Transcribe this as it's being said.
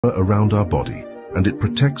around our body, and it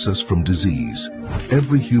protects us from disease.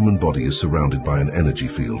 Every human body is surrounded by an energy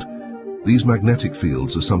field. These magnetic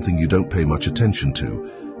fields are something you don't pay much attention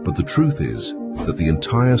to, but the truth is that the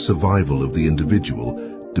entire survival of the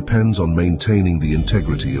individual depends on maintaining the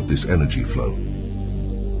integrity of this energy flow.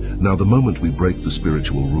 Now, the moment we break the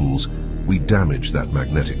spiritual rules, we damage that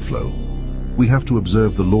magnetic flow. We have to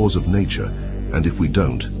observe the laws of nature, and if we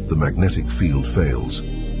don't, the magnetic field fails.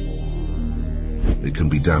 It can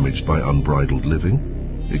be damaged by unbridled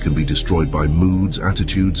living. It can be destroyed by moods,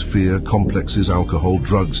 attitudes, fear, complexes, alcohol,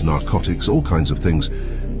 drugs, narcotics, all kinds of things.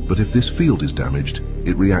 But if this field is damaged,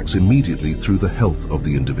 it reacts immediately through the health of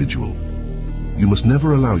the individual. You must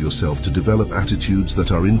never allow yourself to develop attitudes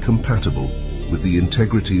that are incompatible with the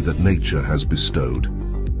integrity that nature has bestowed.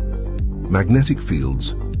 Magnetic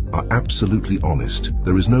fields are absolutely honest.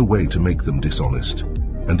 There is no way to make them dishonest.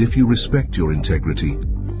 And if you respect your integrity,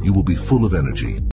 you will be full of energy.